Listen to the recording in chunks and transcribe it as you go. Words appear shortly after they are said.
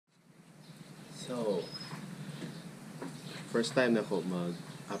So, first time na ako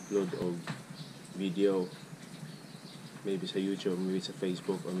mag-upload og video, maybe sa YouTube, maybe sa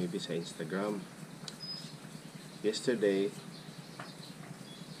Facebook, or maybe sa Instagram. Yesterday,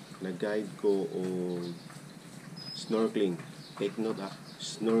 nag-guide ko og snorkeling. Take note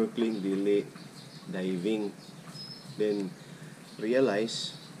snorkeling, dili diving. Then,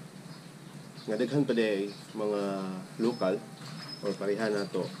 realize nga daghan pa day mga local or pareha na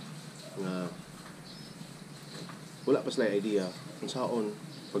to nga wala pa sila idea kung saan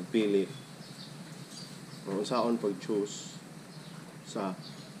pagpili o kung saan pag-choose sa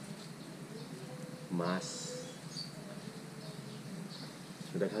mas.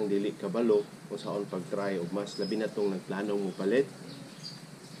 Daghang dili kabalo kung saan pag-try og mas, labi na tong nagplanong mo palit.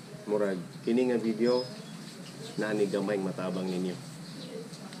 Murag kini nga video nani gamay matabang ninyo.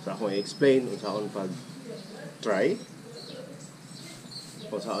 So ako i-explain kung saan pag-try,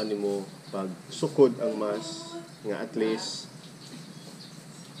 kung saan nimo pag-sukod ang mas nga at least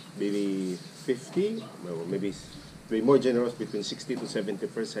maybe 50, maybe to be more generous, between 60 to 70%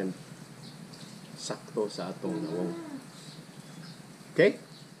 sakto sa atong nawong. Okay?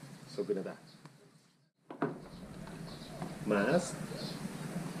 So good na ta. Mast,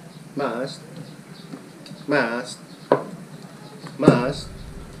 mast, mast, mast,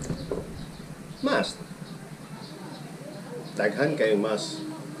 mast. Daghan kayong mas.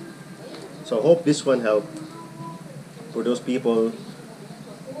 So hope this one helped for those people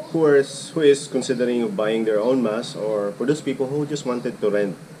who is considering of buying their own mask, or for those people who just wanted to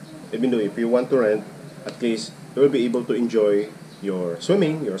rent. Even though if you want to rent, at least you will be able to enjoy your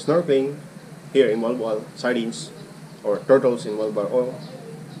swimming, your snorkeling here in Walwal, sardines or turtles in Walwal, or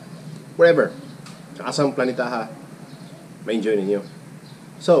wherever. Sa asang planeta ha, ma-enjoy ninyo.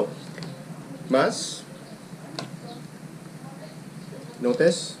 So, mask.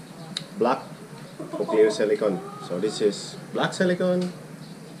 Notice, black or clear silicone. So this is black silicone,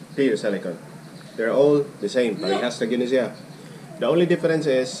 clear silicone. They're all the same. Parehas na gini siya. The only difference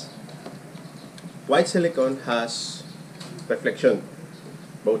is white silicone has reflection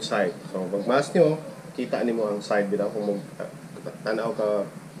both sides. So pag mask nyo, kita nimo ang side bitaw kung tanaw ka,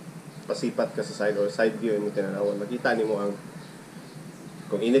 pasipat ka sa side or side view mo tinanawon, makita nimo ang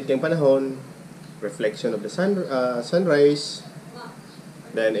kung init kayong panahon, reflection of the sunrise.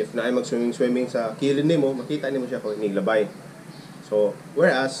 Then, if na ay mag-swimming sa kilid nimo, makita nimo siya kung niglabay. So,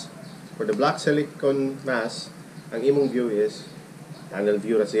 whereas, for the black silicone mask, ang imong view is tunnel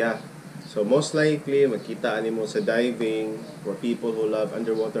view ra siya. So, most likely, makita nimo sa diving, for people who love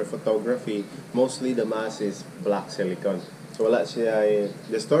underwater photography, mostly the mask is black silicone. So, wala siya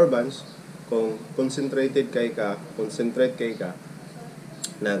disturbance kung concentrate kay ka,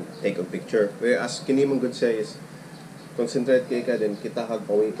 nag-take a picture. Whereas, kini mong good siya is concentrate kay ka, then kita kag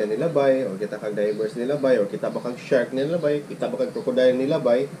pawikan nilabay, or kita kag divers nilabay, or kita ba kag shark nilabay, kita ba kag crocodile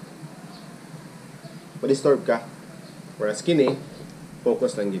nilabay, ma-disturb ka. Whereas kini,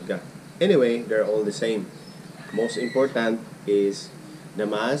 focus lang gid ka. Anyway, they're all the same. Most important is the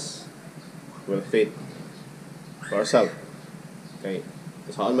mask will fit yourself. Okay?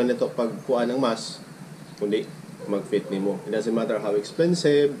 Saan man ito pagkuha ng mask, kundi mag-fit nimo. It doesn't matter how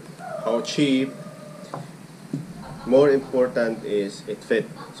expensive, how cheap. More important is it fit.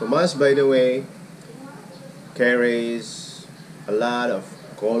 So mask, by the way, carries a lot of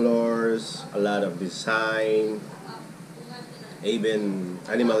colors, a lot of design, even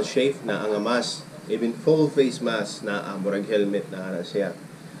animal shape na ang mask, even full face mask na ang murag helmet na ana siya.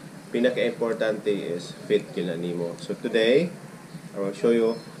 Pinaka-importante is fit kina nimo. So today, I will show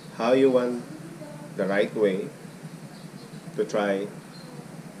you how you want the right way to try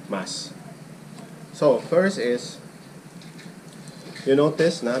mask. So first is, you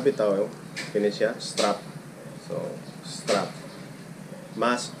notice na bitaw kini siya strap. So strap,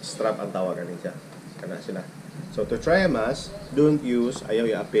 mask strap ang tawagan niya, kana sila. So to try a mask, don't use ayaw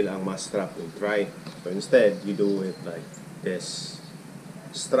i-appeal ang mask strap to try. So instead you do it like this,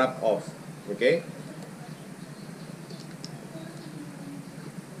 strap off. Okay,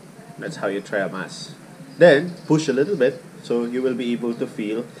 that's how you try a mask. Then push a little bit so you will be able to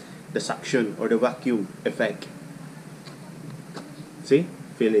feel the suction or the vacuum effect. See?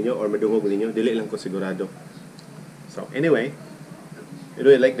 Feel ninyo or madungog ninyo. Dili lang ko sigurado. So, anyway, you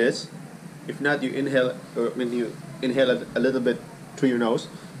do it like this. If not, you inhale, or when you inhale a little bit through your nose.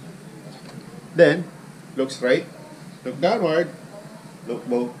 Then, look straight. Look downward. Look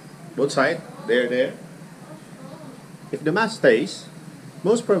both sides. There. If the mask stays,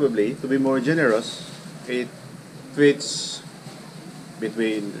 most probably, to be more generous, it fits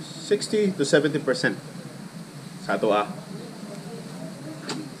between 60 to 70% sa ato.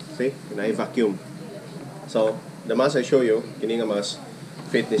 See? Na-vacuum. So, the mask I show you, kini nga mask,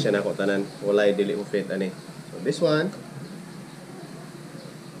 fit ni siya nako tanan. Walay dili mo fit ani. So, this one,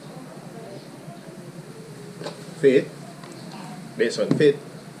 fit, based on fit,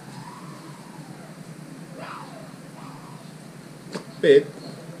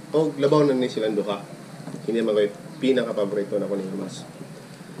 o labaw na ni silang duha. Hindi man ko'y pinaka-paborito na ko ni mask.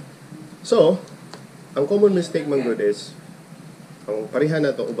 So, ang common mistake man good is, ang parihan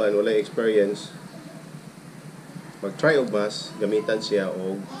na to uban, walay experience, mag-try og mask, gamitan siya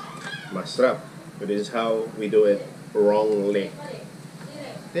og mask strap. So this is how we do it wrongly.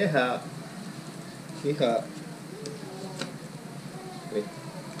 Diha.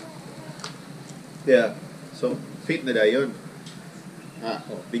 Yeah. So, fit na dayon.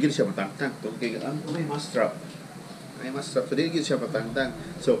 Bigyan siya matangtang. Kaya may mask strap. So, bigyan siya matangtang.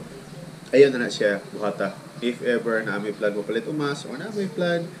 So, ayun na siya buhata. If ever na may plan mo palit o mask, o na may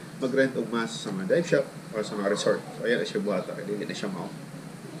plan mag-rent og mask sa mga dive shop or sa mga resort. So, ayan na siya buhata. Dili na siya mao.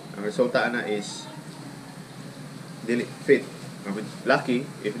 Ang resulta na is dili fit. Lucky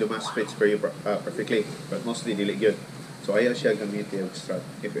if the mask fits for you perfectly, but mostly dili yun. So, ayaw siya gamitin yung strap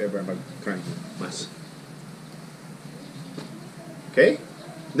if ever mag-try mask. Okay?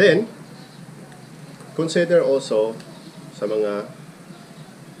 Then, consider also sa mga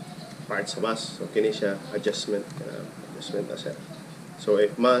parts sa mask. So, kini siya adjustment na siya. So,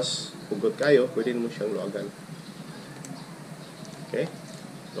 if mask hugot kayo, pwede mo siyang luagan. Okay?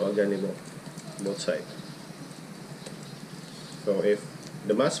 Luagan ni mo both side. So, if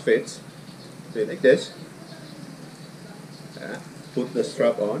the mask fits, do it like this. Put the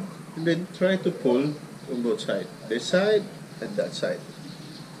strap on, and then try to pull on both sides. This side and that side.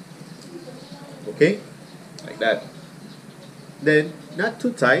 Okay? Like that. Then, not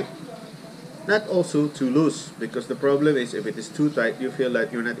too tight, not also too loose, because the problem is if it is too tight, you feel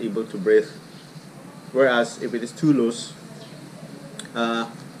like you're not able to breathe. Whereas, if it is too loose,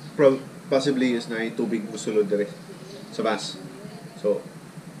 possibly is na tubig musulod dire sa mask. So,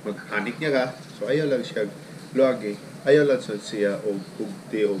 mag-panic niya ka, so ayaw lang siya luagi, ayaw lang siya o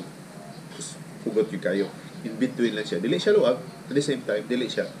hugti o hugot yung kayo. In between lang siya. Dili siya luag, at the same time, dili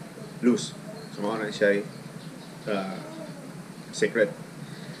siya loose. So, mga na siya secret.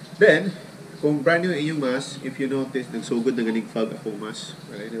 Then, kung brand new inyong mask, if you notice, nagsugod na ganing fog akong mask.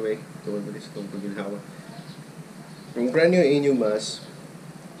 Well, anyway, tuwan mo itong pagginhawa. Kung brand new inyong mask,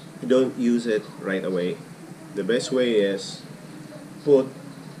 don't use it right away. The best way is put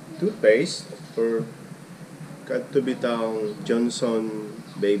toothpaste or kadto bitang Johnson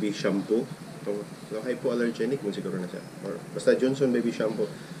baby shampoo. So, hypoallergenic mo siguro na siya. Or basta Johnson baby shampoo.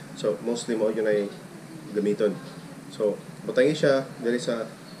 So, mostly mo yun ay gamiton. So, butangin siya dali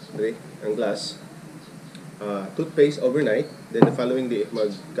ang glass. Toothpaste overnight. Then, the following day, if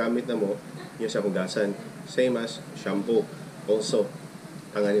maggamit na mo, yun siya hugasan. Same as shampoo. Also,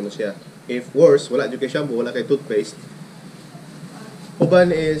 tanganin mo siya. If worse, wala dyan kay shampoo, wala kay toothpaste, uban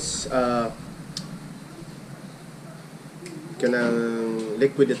is kanang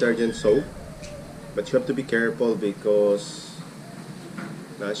liquid detergent soap, but you have to be careful because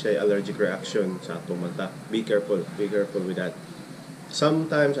na siya allergic reaction sa atong mata. Be careful with that.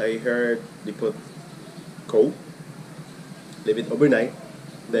 Sometimes I heard they put coke, leave it overnight,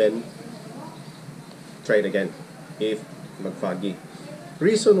 then try it again if mag-foggy.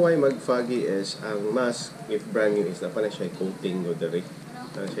 Reason why mag-foggy is ang mask, if brand new, is na pa na siya coating o diri.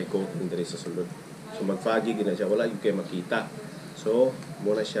 Na siya coating diri sa sulod. So mag-foggy gina siya, wala yung kayo makita. So,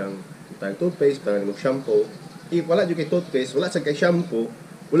 muna siyang tayong toothpaste, tayong shampoo. If wala yung kay toothpaste, wala sa kay shampoo,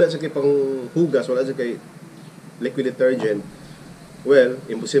 wala sa kay panghugas, wala sa kay liquid detergent, well,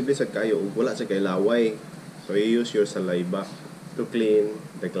 imposible sa kayo, wala sa kay laway. So, you use your saliva to clean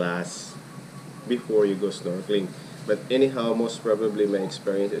the glass before you go snorkeling. But anyhow, most probably my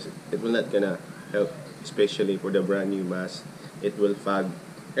experience is it will not gonna help, especially for the brand new mask. It will fog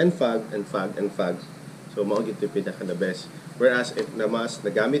and fog and fog and fog. So, maugit yung pinaka the best. Whereas, if na mask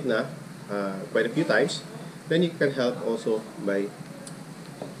nagamit na quite a few times, then you can help also by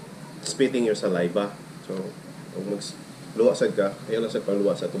spitting your saliva. So, kung magluwasad ka, ayaw lang sa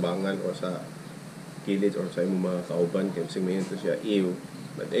paluwa sa tubangan or sa kilid or sa imong mga kauban, kaya mayin to siya, ew.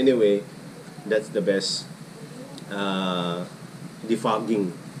 But anyway, that's the best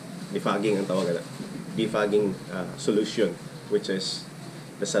defogging ang tawag na. Defogging solution, which is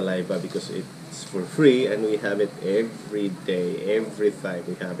the saliva, because it's for free and we have it every day, every time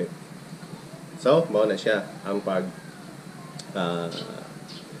we have it. So, mao na siya ang pag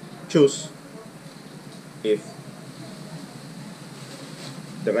choose if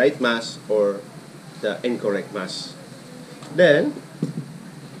the right mask or the incorrect mask. Then,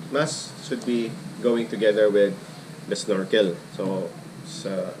 mask should be going together with the snorkel. So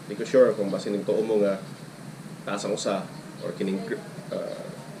di ko sure kung basining tuo mo nga taas ang usa or kining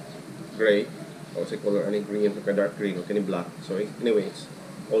gray or sa color aning green or dark green or kining black. So anyway, it's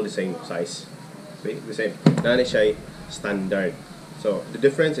all the same size. Okay, the same. Nani siya standard. So the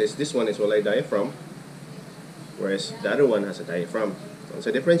difference is this one is walay diaphragm, whereas the other one has a diaphragm. So sa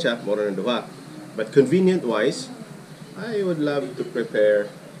difference siya, more than duha. But convenient wise, I would love to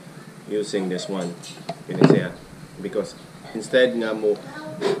prepare using this one. Kini siya. Because instead nga mo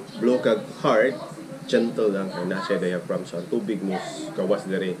blow kag hard, gentle lang kay na siya diaphragm. So tubig mo kawas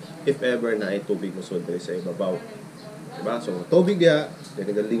diri. If ever na ay tubig mo sud diri sa ibabaw. Diba? So tubig diha,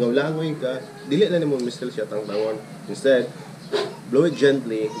 nagalingaw langoy ka, dili na nimo mistel siya tangtangon. Instead, blow it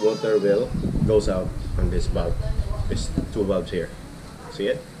gently, water will goes out on this valve. There's two valves here.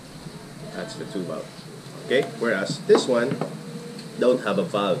 See it? That's the two valve. Okay? Whereas this one don't have a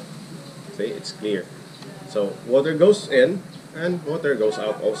valve. See? It's clear. So water goes in and water goes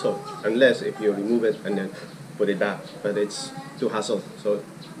out also. Unless if you remove it and then put it back. But it's too hassle. So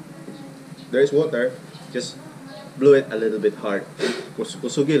there is water, just blow it a little bit hard.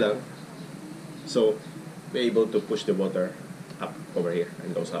 Kusugi lang. So be able to push the water up over here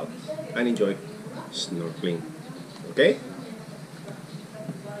and goes out. And enjoy snorkeling. Okay?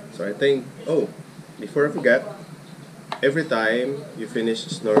 So I think, before I forget, every time you finish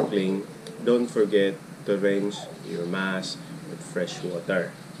snorkeling, don't forget to rinse your mask with fresh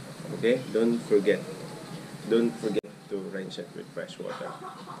water. Okay? Don't forget to rinse it with fresh water.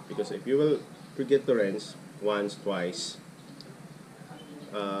 Because if you will forget to rinse once, twice,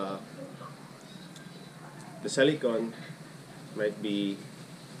 the silicone might be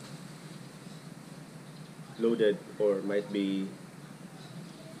loaded or might be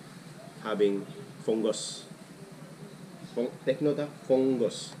having fungus. Take note,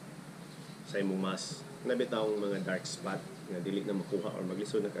 fungus sa imong mask. Nabitawong mga dark spot na dili na makuha or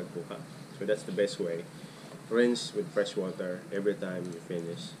maglisod na kagkuha. So that's the best way. Rinse with fresh water every time you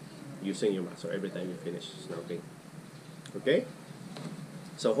finish using your mask or every time you finish snorkeling. Okay?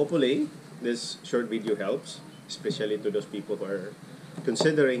 So hopefully this short video helps, especially to those people who are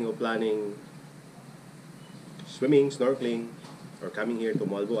considering or planning swimming, snorkeling, or coming here to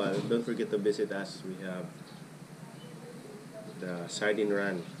Malboal. Don't forget to visit us. We have the sardine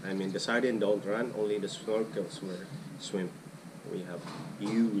run. I mean, the sardine don't run, only the snorkels will swim. We have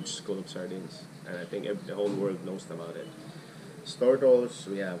huge school of sardines, and I think the whole world knows about it. Stortles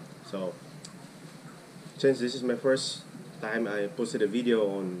we have. So since this is my first time I posted a video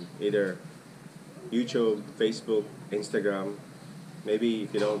on either YouTube, Facebook, Instagram, maybe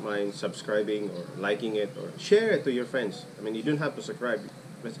if you don't mind subscribing or liking it or share it to your friends. I mean, you don't have to subscribe.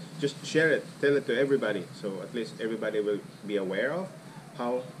 Let's just share it, tell it to everybody, so at least everybody will be aware of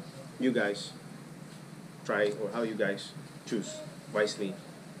how you guys try or how you guys choose wisely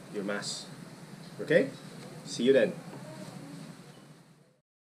your mask. Okay? See you then.